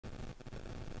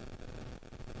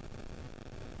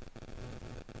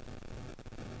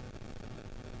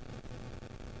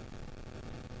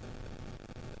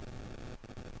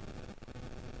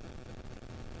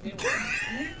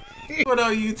What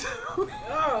on YouTube?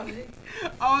 Oh.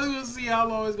 I was gonna see how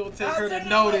long it's gonna take her to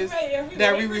notice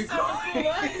that we record.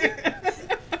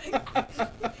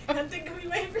 I'm thinking we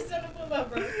waiting for something to pull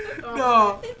up, bro. Oh,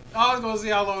 No, I was gonna see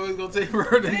how long it's gonna take for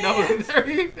her to notice.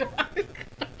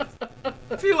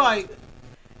 She like.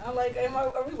 I'm like,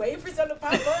 are we waiting for something to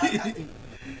pop up?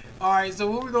 All right, so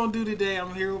what we're gonna do today?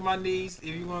 I'm here with my niece. If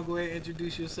you wanna go ahead and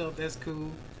introduce yourself, that's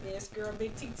cool. Yes, girl,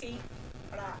 Big TT.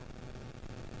 That's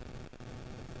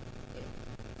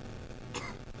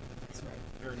right.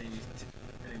 Her name is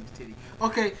Titty.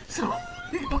 Okay, so.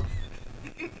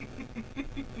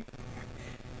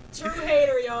 True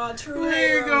hater, y'all. True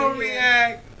hater. We're gonna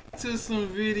react to some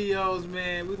videos,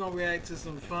 man. We're gonna react to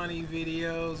some funny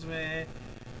videos, man.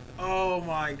 Oh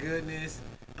my goodness.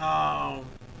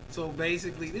 So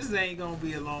basically, this ain't gonna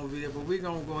be a long video, but we're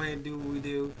gonna go ahead and do what we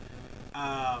do.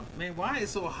 Man, why is it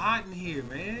so hot in here,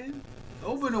 man?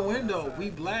 Open the window.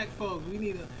 We black folks, we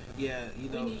need a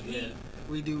heat.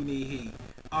 We do need heat.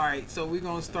 All right, so we're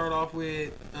gonna start off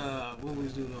with what we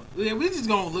was doing. We're just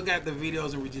gonna look at the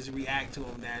videos and we just react to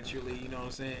them naturally. You know what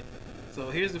I'm saying?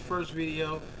 So here's the first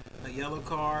video: a yellow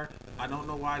car. I don't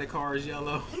know why the car is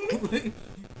yellow.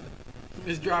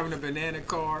 It's driving a banana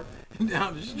car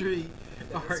down the street.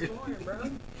 All right,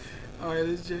 all right,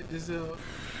 let's check this out.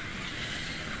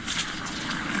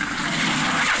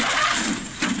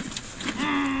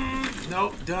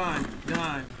 Nope, done.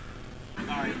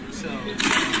 Alright, so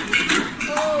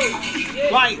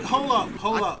right,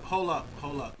 hold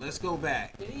up. Let's go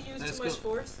back. Did he use too much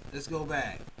force? Let's go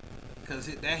back. Cause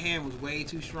that hand was way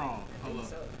too strong. Hold up.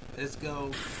 So. Let's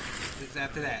go. It's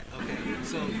after that. Okay,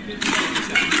 so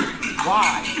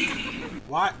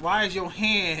why is your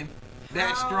hand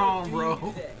that strong,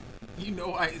 bro? You know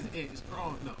why his hand is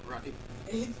strong enough, right?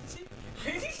 He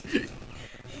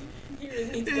really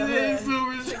needs to His go hand ahead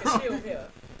super and take a strong. chill pill.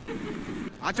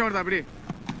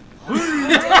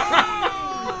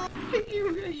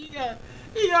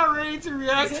 He got ready to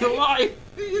react to life.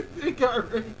 He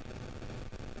got ready.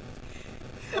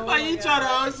 Oh Like he tried to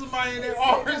hug somebody in their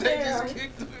arms and just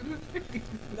kicked him in the face.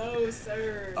 No,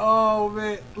 sir. Oh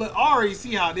man, look, already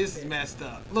see how this is messed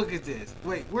up. Look at this.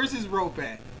 Wait, where's his rope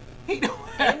at? He don't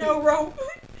have Ain't no rope.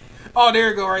 Oh,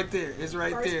 there it go, right there. It's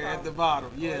right First there problem. at the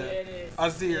bottom. Yeah, Oh, yeah, it is. I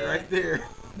see it right there.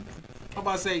 I'm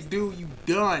about to say, dude, you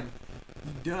done?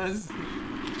 You done?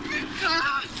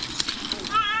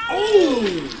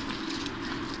 Oh!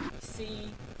 See,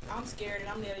 I'm scared and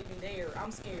I'm not even there.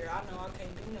 I'm scared. I know I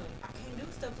can't do nothing. I can't do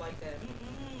stuff like that.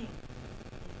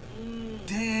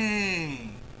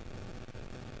 Dang.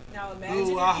 Now imagine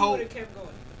Ooh, if I he hope- would have kept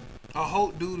going. I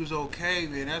hope dude is okay,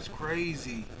 man. That's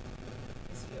crazy.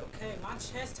 Is he okay? My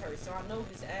chest hurts, so I know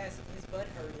his butt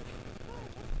hurt.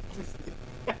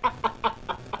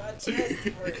 My chest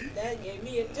hurt. That gave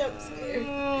me a jump scare.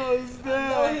 Oh, I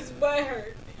know his butt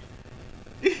hurt.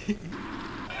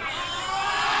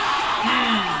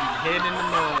 Head in the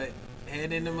mud.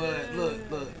 Head in the mud.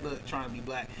 Look. Trying to be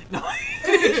black. No.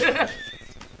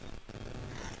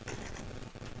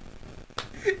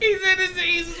 He said it's the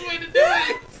easiest way to do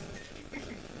it.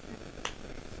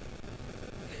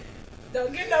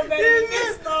 Don't get no better than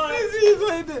this, Lord. It's the easiest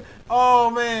way to do it. Oh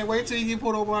man, wait till you get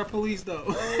pulled over by police though.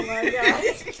 Oh my God.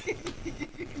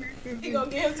 He gonna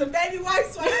give him some baby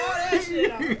wipes, wipe all that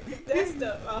shit off. That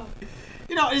stuff. Oh.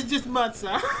 You know, it's just mud,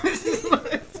 sir.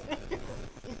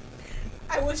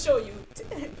 I will show you.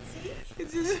 See?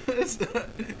 It's just Me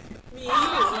and you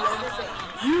on the same.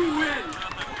 You win.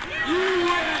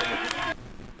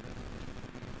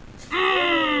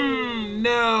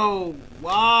 No.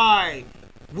 Why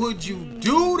would you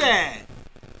do that?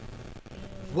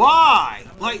 Why?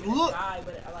 Like, look.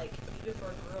 But like, even for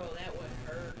a girl, that would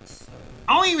hurt. So.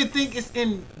 I don't even think it's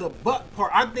in the butt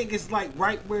part. I think it's like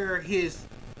right where his.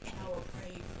 And I will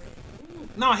pray for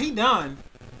it. No, he done.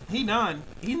 He done.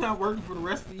 He's not working for the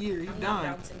rest of the year. He I'm done.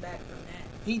 not bouncing back from that.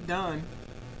 He done.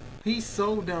 He's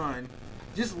so done.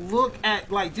 Just look at,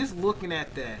 just looking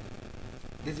at that.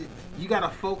 You gotta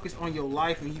focus on your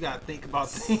life and you gotta think about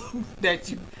things that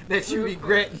you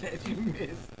regret and that you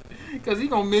miss. Cause he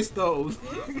gonna miss those.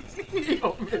 He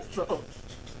gonna miss those.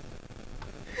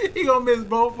 He gonna miss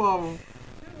both of them.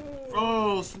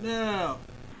 Oh snap!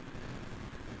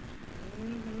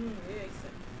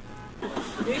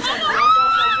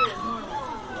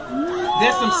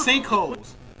 There's some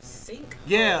sinkholes. Sink?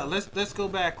 Yeah, let's go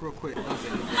back real quick.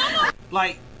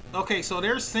 Okay. Okay, so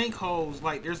there's sinkholes,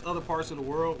 there's other parts of the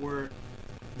world where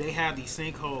they have these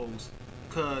sinkholes.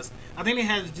 Cause I think they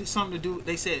had to do something to do,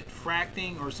 they said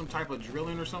fracking or some type of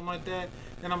drilling or something like that,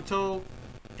 and I'm told.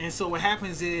 And so what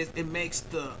happens is it makes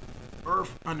the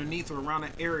earth underneath or around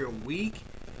that area weak.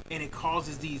 and it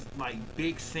causes these like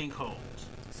big sinkholes.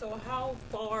 So how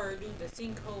far do the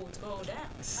sinkholes go down?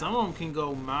 Some of them can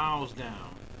go miles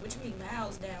down. What you mean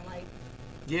miles down? Like,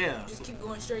 Yeah. just keep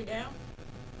going straight down?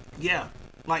 Yeah.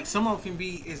 Like some of them can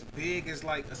be as big as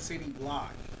like a city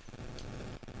block.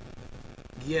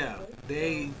 Yeah. What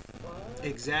They the fuck?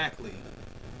 exactly.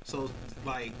 So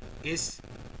like it's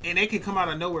and they can come out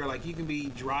of nowhere. Like you can be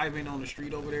driving on the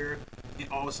street over there and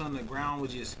all of a sudden the ground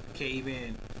would just cave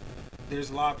in. There's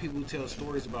a lot of people who tell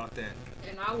stories about that.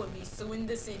 And I would be suing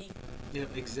the city.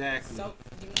 Yep, exactly. So,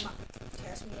 give me my,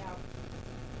 cash me out.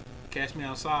 Catch me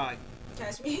outside.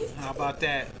 Cash me. How about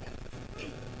that?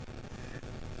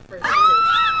 For sure.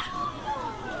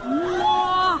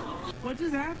 What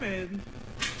just happened?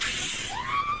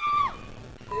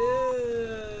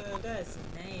 Ew, that's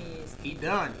nasty. He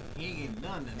done. He ain't getting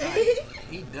done tonight.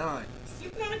 He done.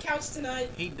 Sleeping on the couch tonight.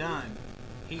 He done.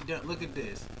 He done. Look at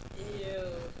this. Ew.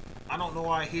 I don't know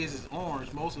why his is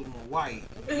orange. Most of them are white.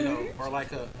 You know, or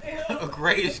like a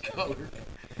grayish color.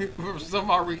 For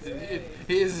some odd reason,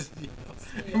 his is.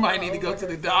 You might need to go to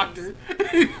the doctor.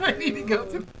 You might need to go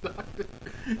to the doctor.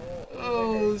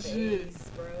 Oh shit. Face,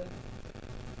 bro.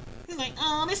 He's like,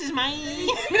 oh, this is mine.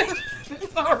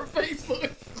 That's how her face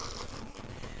looks.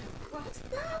 What's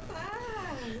that?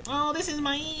 Oh, this is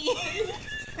mine.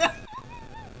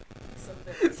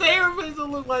 Something. Say her face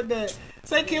don't look like that.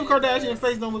 Say Kim Kardashian's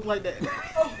face don't look like that.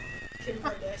 Oh, Kim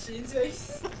Kardashian's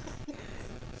face.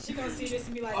 She gonna see this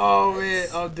and be like, Oh "What?" man,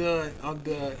 I'm done. I'm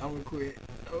done. I'm gonna quit.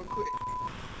 I'm gonna quit.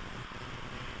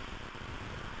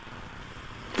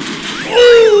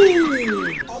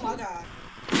 Oh my god.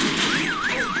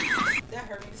 That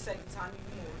hurt me the second time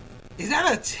even more. Is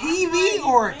that a TV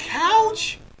or a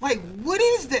couch? Like, what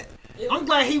is that? It I'm looked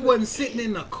glad like he was- wasn't sitting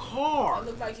in the It car.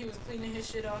 looked like he was cleaning his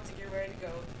shit off to get ready to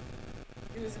go.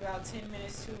 He was about 10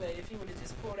 minutes too late. If he would have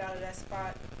just pulled out of that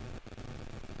spot.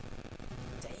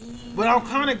 Dang. But I'm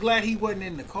kind of glad he wasn't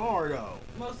in the car though.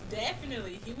 Most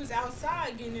definitely. He was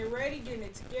outside getting it ready, getting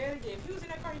it together. If he was in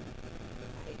that car,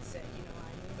 I hate to say it, you know, I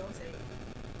ain't even gonna say it.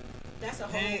 That's a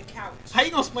whole Man, couch. How you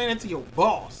gonna explain that to your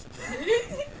boss?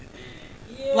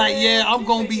 Yeah, Like, yeah, I'm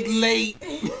gonna be it- late.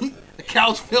 The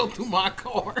couch fell through my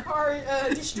car. Car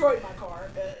destroyed my car.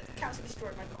 Couch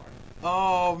destroyed my car.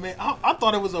 Oh man, I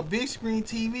thought it was a big screen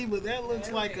TV, but that looks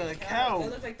That like looked a That couch.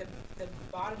 looks like the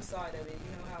bottom side of it.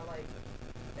 You know how like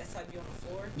that's how you on the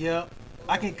floor. Yep. It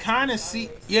I looked can like it's kind of see,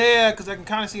 sideways. yeah, because I can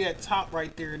kind of see that top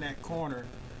right there in that corner,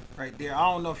 right there. I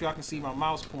don't know if y'all can see my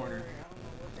mouse Or, pointer. I don't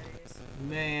know what that is.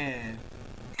 Man.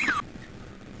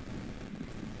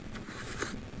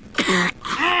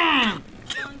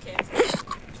 Lung cancer.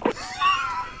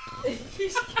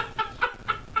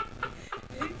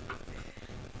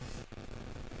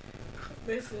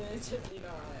 Listen, you know.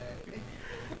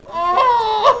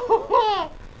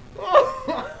 Oh!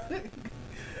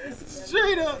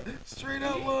 Straight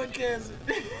up lung cancer.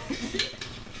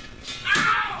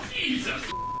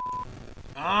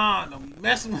 Ah, don't be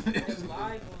messing with There's this.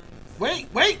 live ones. Wait!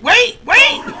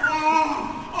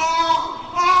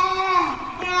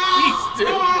 He's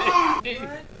stupid. He's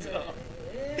What the dumb.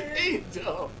 heck? He's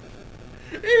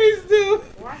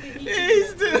stupid. Why did he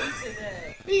He's even agree dumb. to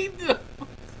that? He dumb.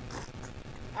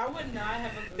 I would not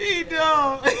have agreed He to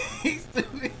that. dumb. He's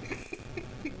stupid.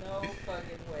 No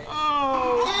fucking way. Oh.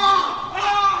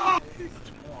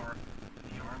 More.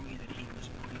 The army that he was.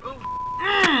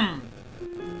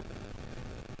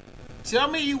 Tell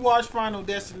me you watch Final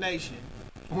Destination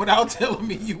without telling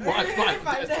me you watch Final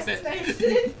My Destination.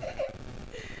 destination.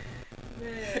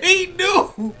 Man. He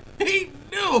knew. He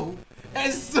knew.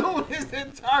 As soon as the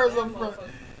tires That up front, motherfucker-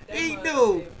 that he motherfucker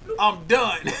knew. said, I'm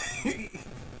done.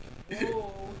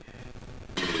 "Whoa."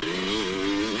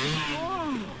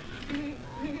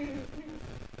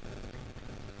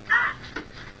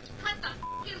 What the f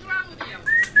is wrong with you?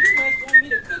 You must want me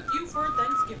to cook you for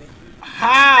Thanksgiving.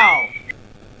 How?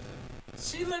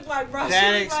 She looked like, bro. That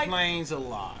she looked explains a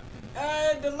lot.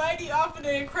 like the lady off of The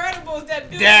Incredibles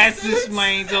that do That the suits.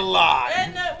 explains a lot.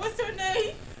 And what's her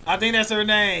name? I think that's her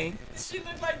name. She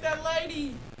looked like that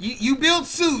lady. You build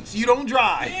suits, you don't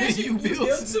drive. Yeah, you build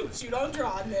suits. suits. You don't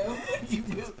drive now. You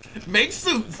build, make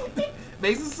suits.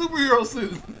 Make some superhero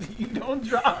suits. You don't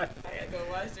drive. I gotta go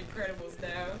watch The Incredibles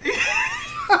now.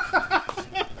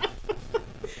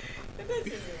 This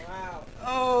is wow.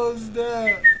 Oh,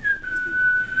 snap.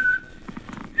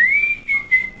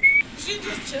 She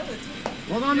just chilling too.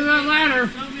 Hold on to that ladder.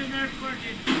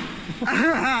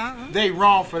 They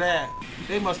wrong for that.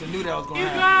 They must have knew that was gonna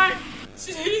happen.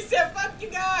 He said, "Fuck you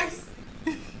guys."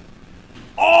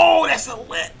 Oh, that's a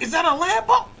is that a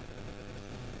Lambo?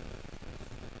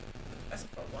 That's a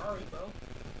Ferrari, bro.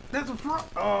 That's a front.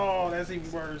 Oh, that's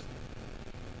even worse.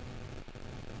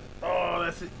 Oh,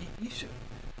 that's it. You should.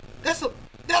 That's a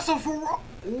Ferrari.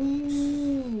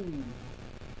 Ooh.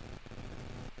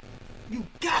 You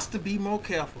got to be more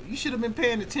careful. You should have been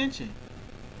paying attention.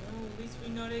 Well, at least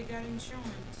we know they got insurance.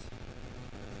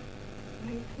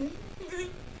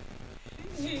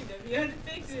 They'll be able to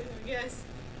fix it, I guess.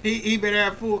 He better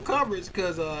have full coverage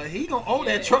because he gonna owe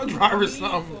that truck driver he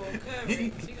something. full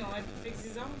coverage. He gonna have to fix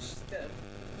his own stuff.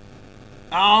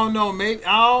 I don't know, maybe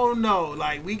I don't know.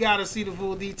 Like we gotta see the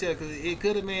full detail because it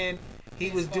could have been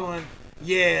he was doing.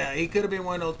 Yeah, he could have been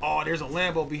one of those. Oh, there's a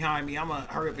Lambo behind me. I'm gonna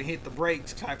hurry up and hit the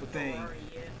brakes type of thing. Ferrari,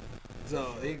 yeah.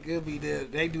 So it could be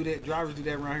that they do that. Drivers do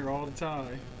that around here all the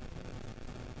time.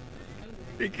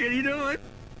 Hey, can you do it?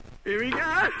 Here we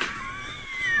go.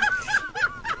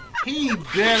 He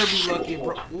better be lucky,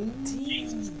 bro. Ooh.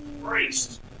 Jesus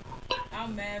Christ.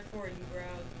 I'm mad for you, bro.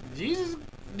 Jesus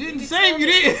didn't You save you,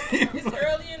 did? It's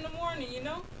early in the morning, you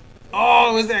know?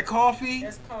 Oh, is that coffee?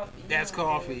 That's coffee. You That's don't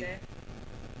deal with coffee. that.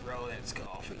 Bro, that's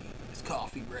coffee. It's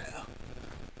coffee, bro.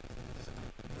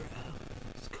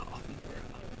 It's coffee,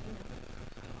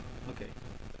 bro. Okay.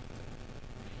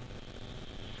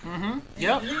 Mm-hmm.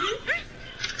 Yep.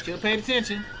 Should have paid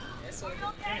attention. That's what the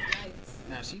lights.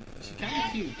 Now she kind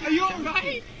of cute. Are you Kinda alright?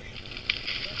 cute.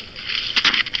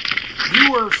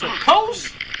 You were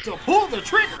supposed to pull the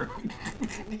trigger.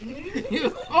 You were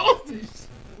supposed to.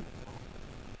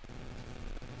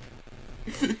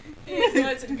 Yeah,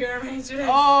 go to the garbage.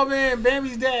 Oh man,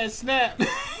 Bambi's dad snapped.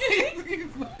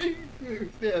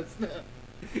 Dad snapped.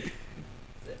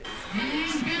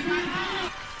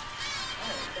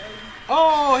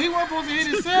 Oh, he wasn't supposed to hit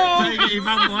himself.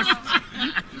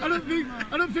 I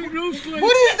don't think Rose Clay.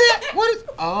 What is that? What is?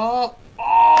 Oh.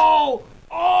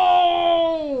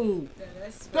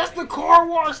 That's the car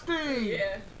wash thing.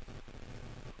 Yeah.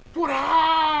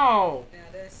 Wow. Now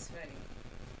that's funny.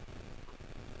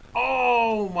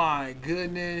 Oh my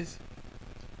goodness.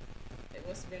 It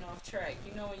must have been off track.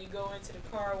 You know when you go into the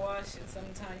car wash and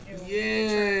sometimes you don't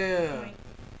Yeah.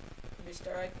 you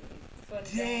start funny.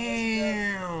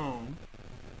 Damn.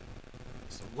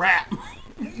 It's a wrap.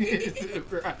 It's a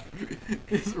wrap.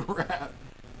 It's a wrap.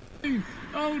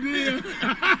 Oh dear.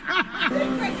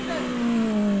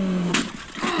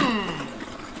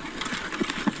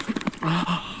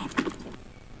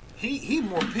 He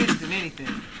more pissed than anything.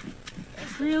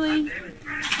 Really?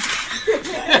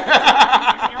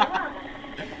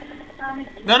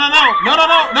 No.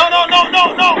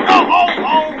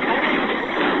 Oh.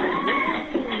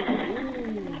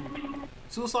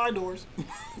 Suicide doors.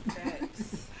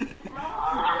 Facts.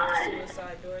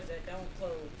 Suicide doors that don't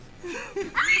close.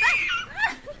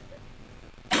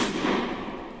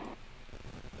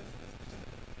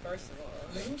 First of all,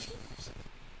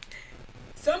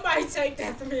 somebody take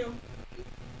that from him.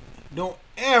 Don't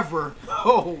ever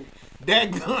hold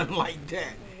that gun like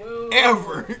that. Whoa.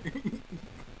 Ever.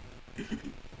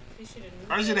 He should have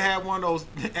I should have had one of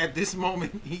those at this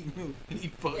moment. He knew. He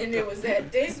fucked And up. it was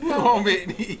at this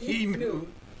moment He knew.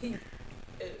 He.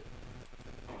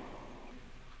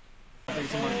 Take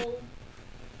some money. Oh,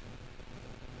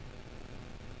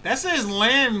 That says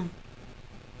Land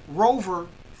Rover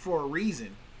for a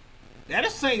reason. That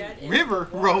is St. That is River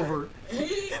the water. Rover.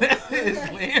 That is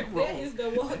Land Rover. that is the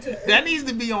water. That needs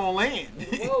to be on land.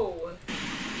 Whoa.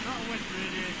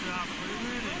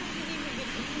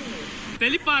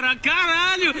 Ele para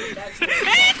caralho. That's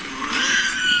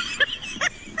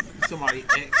Somebody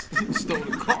ex stole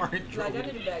the car and like drove I did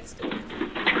it. a backstory.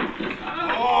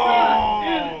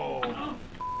 Oh!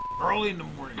 Early in the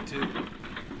morning, too.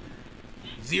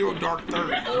 0 dark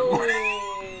 30. Oh,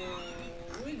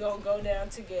 we gonna go down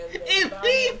together. If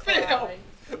Bonnie he and Clyde. fell,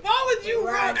 why would you We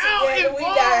run ride out together, and we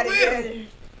fall die with him? together.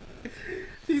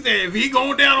 He said, if he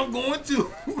going down, I'm going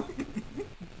too.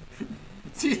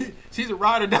 She's a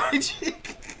ride or die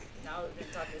chick. No, we're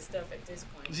talking stuff at this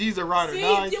point. She's a ride or See,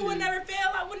 die if you chick. would never fail,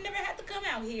 I would never have to come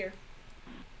out here.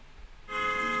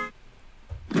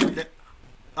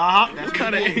 Uh-huh. What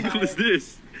kind of angle is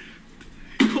this?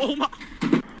 Oh my.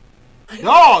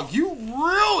 Dog, you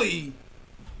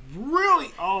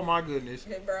really, oh my goodness.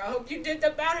 Hey, bro, I hope you dipped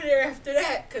up out of there after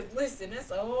that. Because, listen,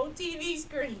 that's a whole TV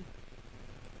screen.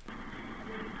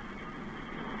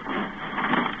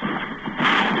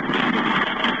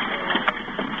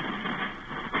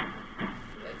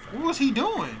 What was he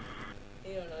doing?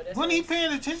 You don't know. That's Wasn't he what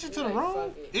paying attention to the like,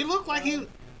 road? fuck it. It looked like he,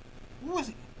 what was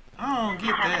he? I don't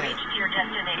get that. Your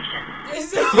destination.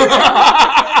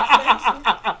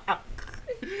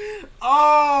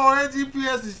 Oh, that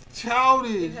GPS is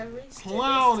childish. You have reached your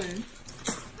Clowning.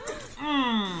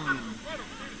 Mmm.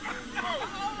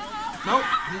 Nope,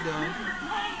 he done.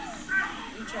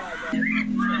 You tried, bro.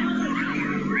 You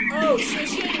tried. Oh shit,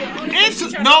 she ain't even on it. She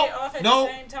Into, trying to no, get off at no,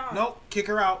 the same time. no, kick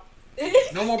her out.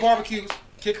 No more barbecues.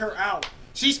 Kick her out.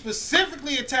 She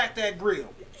specifically attacked that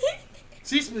grill.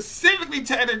 She specifically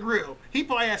attacked that grill. He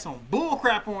probably had some bull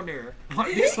crap on there.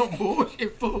 Like, this some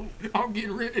bullshit food. I'm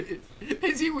getting rid of this.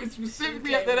 And she was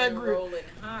specifically after that grill. Rolling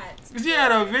hot. She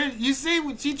had a veer. You see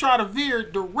when she tried to veer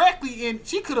directly in,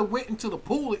 she could have went into the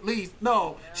pool at least.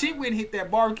 No, she went and hit that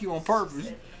barbecue on purpose.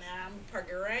 Nah, I'm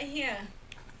parking right here.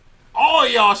 All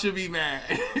y'all should be mad.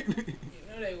 You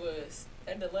know they was.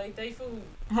 That delayed they food.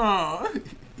 Huh?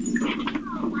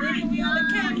 Nigga, we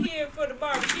only came here for the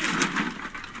barbecue.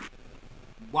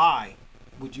 Why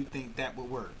would you think that would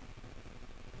work?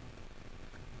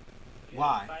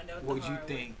 Why Find out the would you hard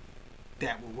way. think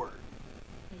that would work?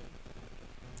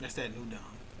 That's that new dumb.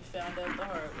 You found out the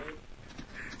hard way.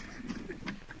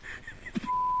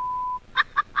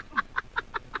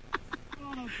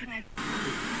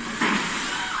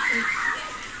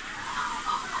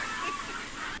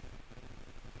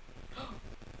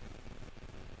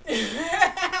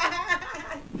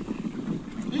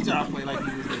 He tried to play like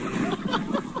he was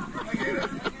dead.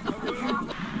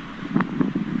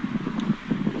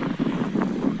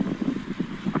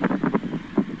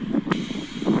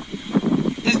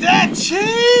 Is that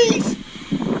cheese?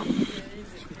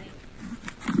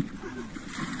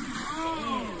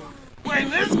 Wait,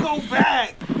 let's go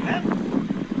back.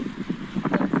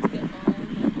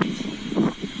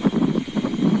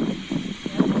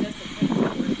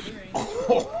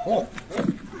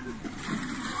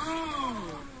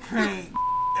 Paint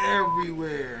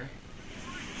everywhere.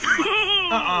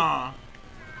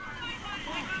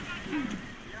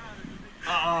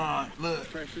 Look.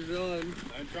 Pressure's on.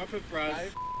 I drop it,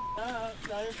 Fries.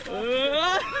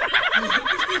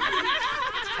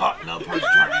 Oh, another person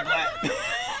trying to be black.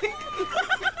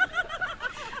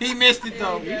 He missed it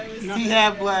though. He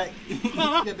had black. He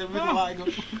got the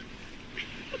vitiligo.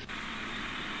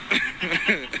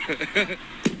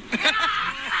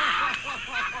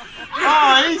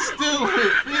 Oh, he's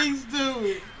stupid. He's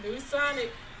stupid. New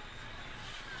Sonic.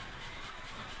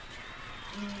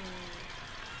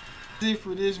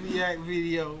 For this react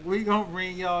video, we gonna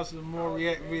bring y'all some more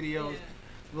react videos.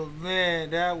 But man,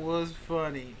 that was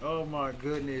funny. Oh my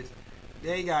goodness,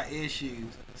 they got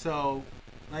issues. So,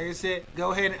 like I said,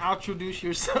 go ahead and introduce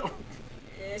yourself.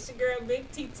 Yeah, it's your girl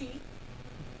Big TT.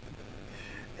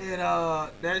 And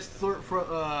that's for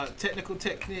technical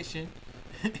technician.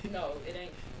 No, it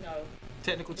ain't. No.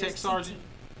 Technical Just tech sergeant.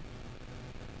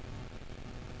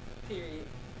 TT. Period.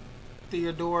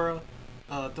 Theodora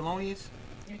Thelonious.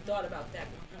 You thought about that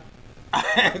one, huh?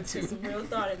 I had to. Put some real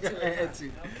thought into I it. had Huh? to.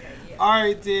 Okay, yeah.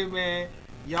 Alright then, man.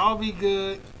 Y'all be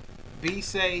good. Be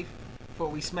safe before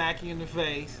we smack you in the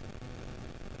face.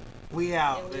 We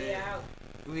out, And we man. out.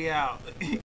 We out.